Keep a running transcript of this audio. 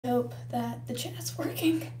hope that the chat's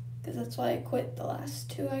working, because that's why I quit the last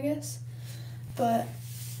two, I guess. But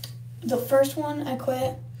the first one I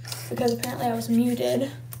quit because apparently I was muted,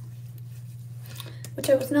 which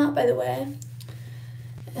I was not, by the way.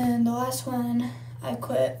 And the last one I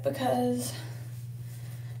quit because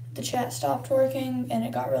the chat stopped working and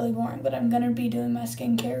it got really boring. But I'm gonna be doing my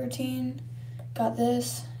skincare routine. Got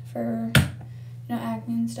this for,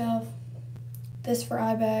 acne and stuff. This for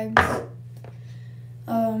eye bags.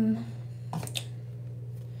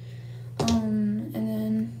 And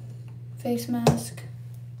then face mask.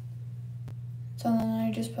 So then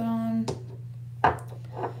I just put on,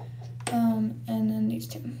 and then these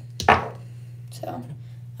two. So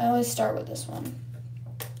I always start with this one.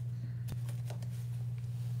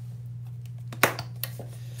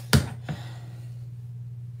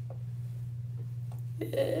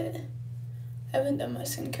 I haven't done my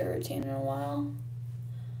skincare routine in a while.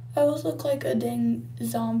 I always look like a dang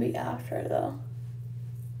zombie after, though.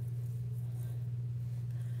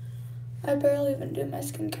 I barely even do my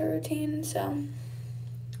skincare routine, so.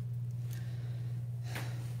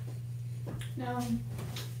 Now it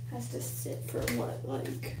has to sit for what,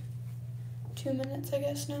 like 2 minutes, I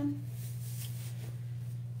guess now. And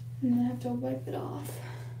then I have to wipe it off.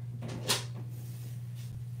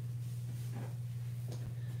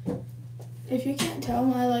 If you can't tell,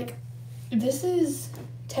 this is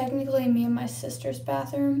technically me and my sister's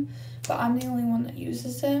bathroom, but I'm the only one that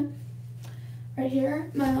uses it. Right here,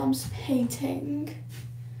 my mom's painting.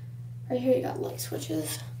 Right here, you got light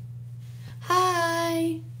switches.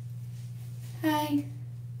 Hi. Hi.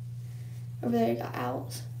 Over there, you got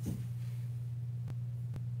owls.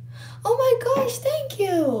 Oh my gosh, thank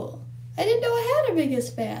you. I didn't know I had a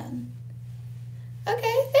biggest fan.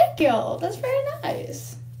 Okay, thank you. That's very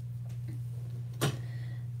nice.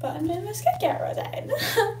 But I'm doing my skincare routine.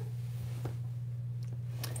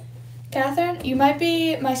 Catherine, you might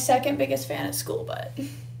be my second biggest fan at school, but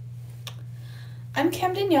I'm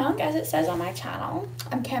Kamdyn Young, as it says on my channel.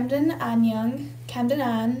 I'm Kamdyn Young,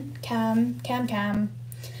 Kamdyn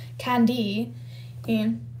Candy,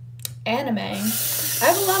 Anime. I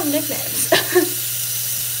have a lot of nicknames.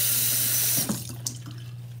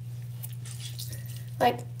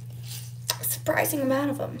 Like, a surprising amount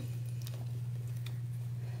of them.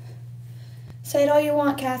 Say it all you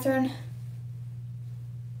want, Catherine.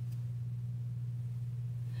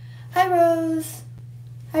 Hi, Rose.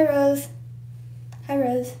 Hi, Rose. Hi,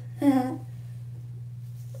 Rose. Hi.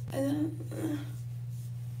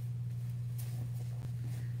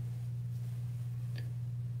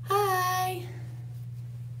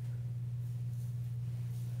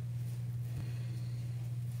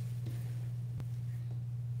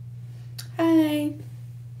 Hi.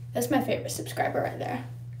 That's my favorite subscriber right there.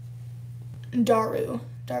 Daru.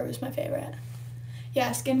 Daru's my favorite.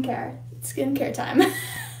 Yeah, skincare. It's skincare time.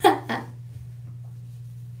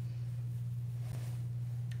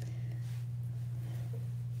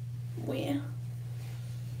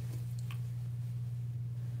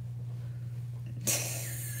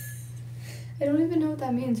 I don't even know what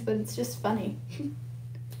that means, but it's just funny.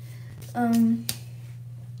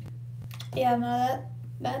 Yeah, no,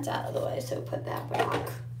 that's out of the way, so put that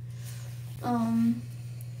back.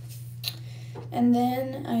 And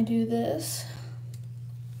then I do this.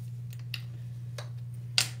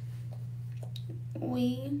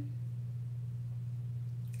 Wait,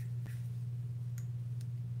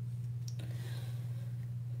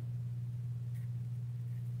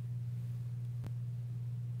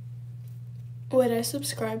 I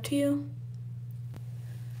subscribed to you?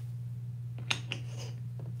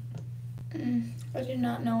 I did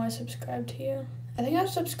not know I subscribed to you. I think I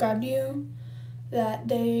subscribed to you that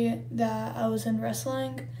day that I was in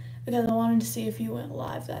wrestling because I wanted to see if you went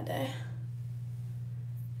live that day.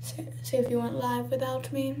 See if you went live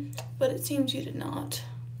without me, but it seems you did not.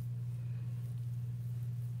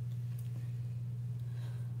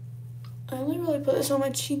 I only really put this on my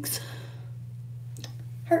cheeks.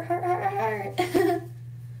 Hurt, hurt, hurt, hurt.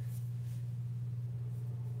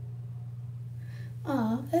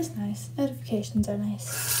 Aw, that's nice. Notifications are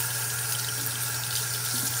nice.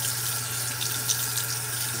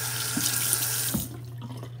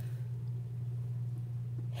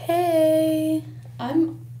 Hey,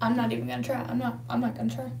 I'm not even gonna try. I'm not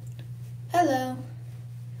gonna try. Hello.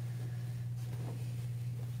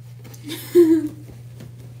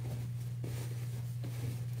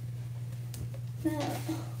 No.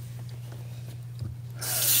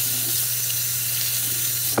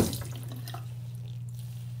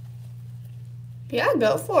 Yeah,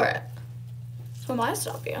 go for it. Who am I to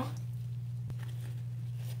stop you?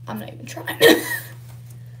 I'm not even trying.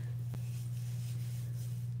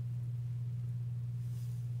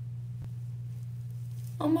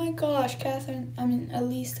 Oh my gosh, Catherine. I mean,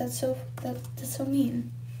 Elise, that's so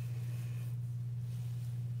mean.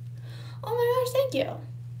 Oh my gosh, thank you.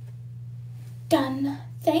 Done.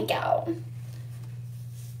 Thank you.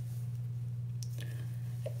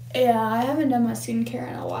 Yeah, I haven't done my skincare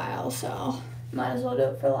in a while, so might as well do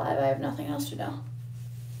it for live. I have nothing else to do.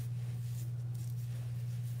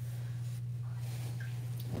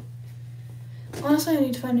 Honestly, I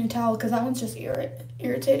need to find a new towel because that one's just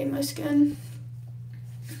irritating my skin.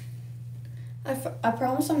 I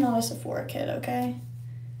promise I'm not a Sephora kid, okay?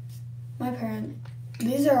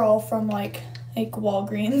 These are all from like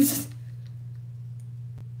Walgreens.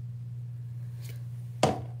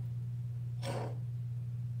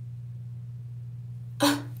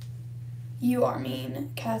 You are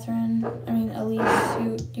mean, Catherine. I mean,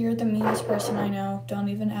 Elise, you're the meanest person I know. Don't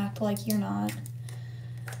even act like you're not.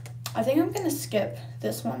 I think I'm gonna skip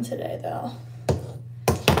this one today, though.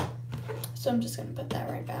 So I'm just gonna put that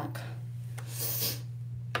right back.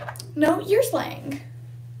 No, you're slaying.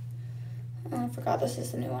 Oh, I forgot this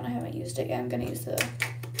is the new one. I haven't used it yet. I'm gonna use the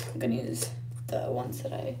ones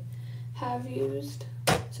that I have used,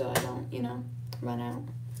 so I don't, run out.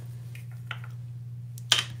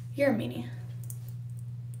 You're a meanie.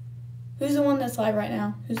 Who's the one that's live right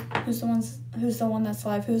now? Who's the one that's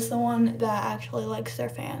live? Who's the one that actually likes their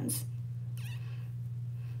fans?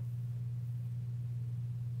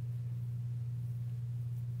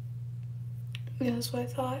 Yeah, that's what I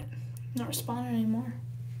thought. Not responding anymore.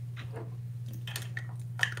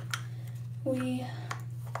 Wait,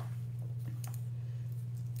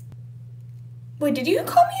 did you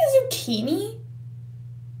call me a zucchini?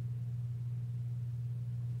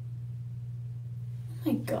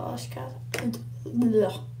 Oh my gosh, Kath.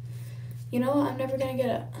 You know what? I'm never gonna get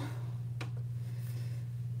it.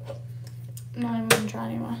 I'm not even gonna try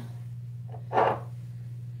anymore.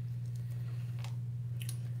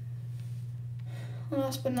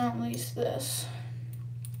 Last but not least, this.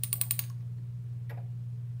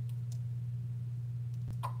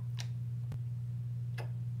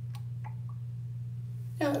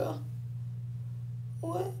 There we go.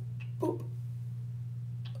 What? Boop.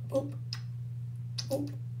 Boop.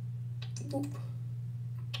 Boop. Boop.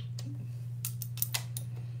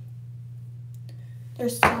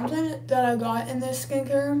 There's something that I got in this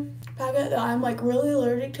skincare packet that I'm like really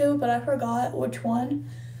allergic to, but I forgot which one.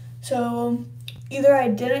 So either I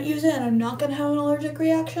didn't use it and I'm not gonna have an allergic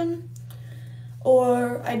reaction,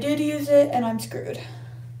 or I did use it and I'm screwed.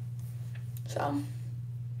 So.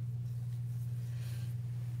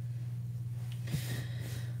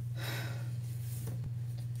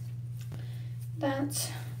 That's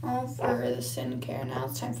all for the skincare. Now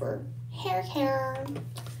it's time for hair care.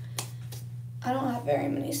 I don't have very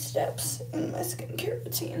many steps in my skincare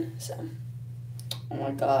routine, so. Oh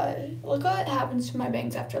my god. Look what happens to my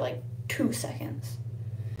bangs after like 2 seconds.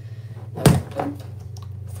 Okay.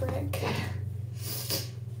 Frick.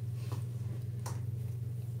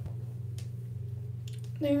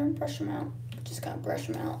 There, brush them out. Just gotta brush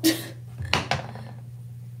them out.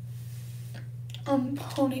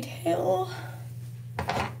 Ponytail.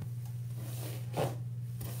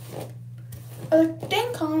 Are the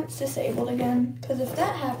dang comments disabled again? Because if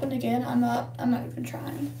that happened again, I'm not even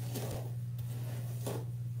trying.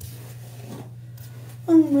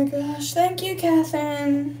 Oh my gosh, thank you,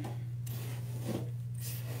 Catherine.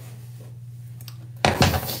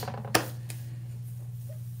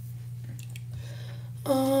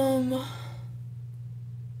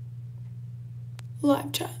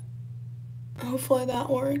 Live chat. Hopefully that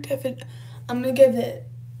worked. I'm gonna give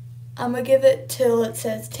it till it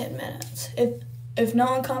says 10 minutes. If no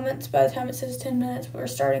one comments by the time it says 10 minutes, we're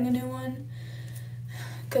starting a new one.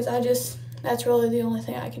 Because that's really the only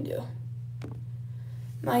thing I can do.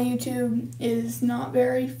 My YouTube is not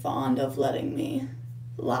very fond of letting me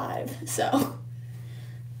live, so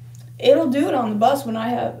it'll do it on the bus when I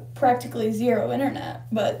have practically zero internet.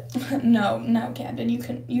 But no, Kamdyn,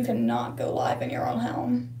 you cannot go live in your own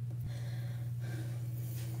home.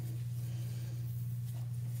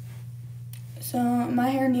 So my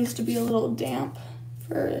hair needs to be a little damp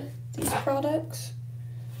for these products.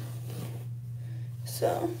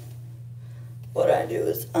 So what I do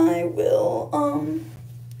is I will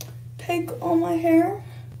take all my hair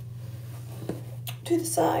to the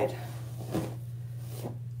side,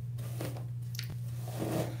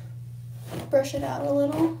 brush it out a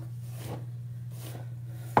little,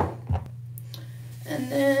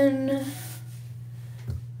 and then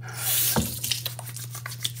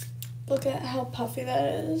look at how puffy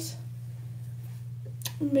that is.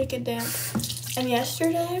 Make it damp. And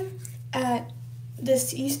yesterday at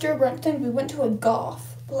this Easter brunch thing, we went to a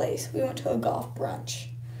golf place. We went to a golf brunch.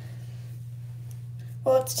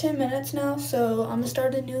 Well, it's 10 minutes now, so I'm gonna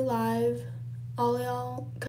start a new live. All y'all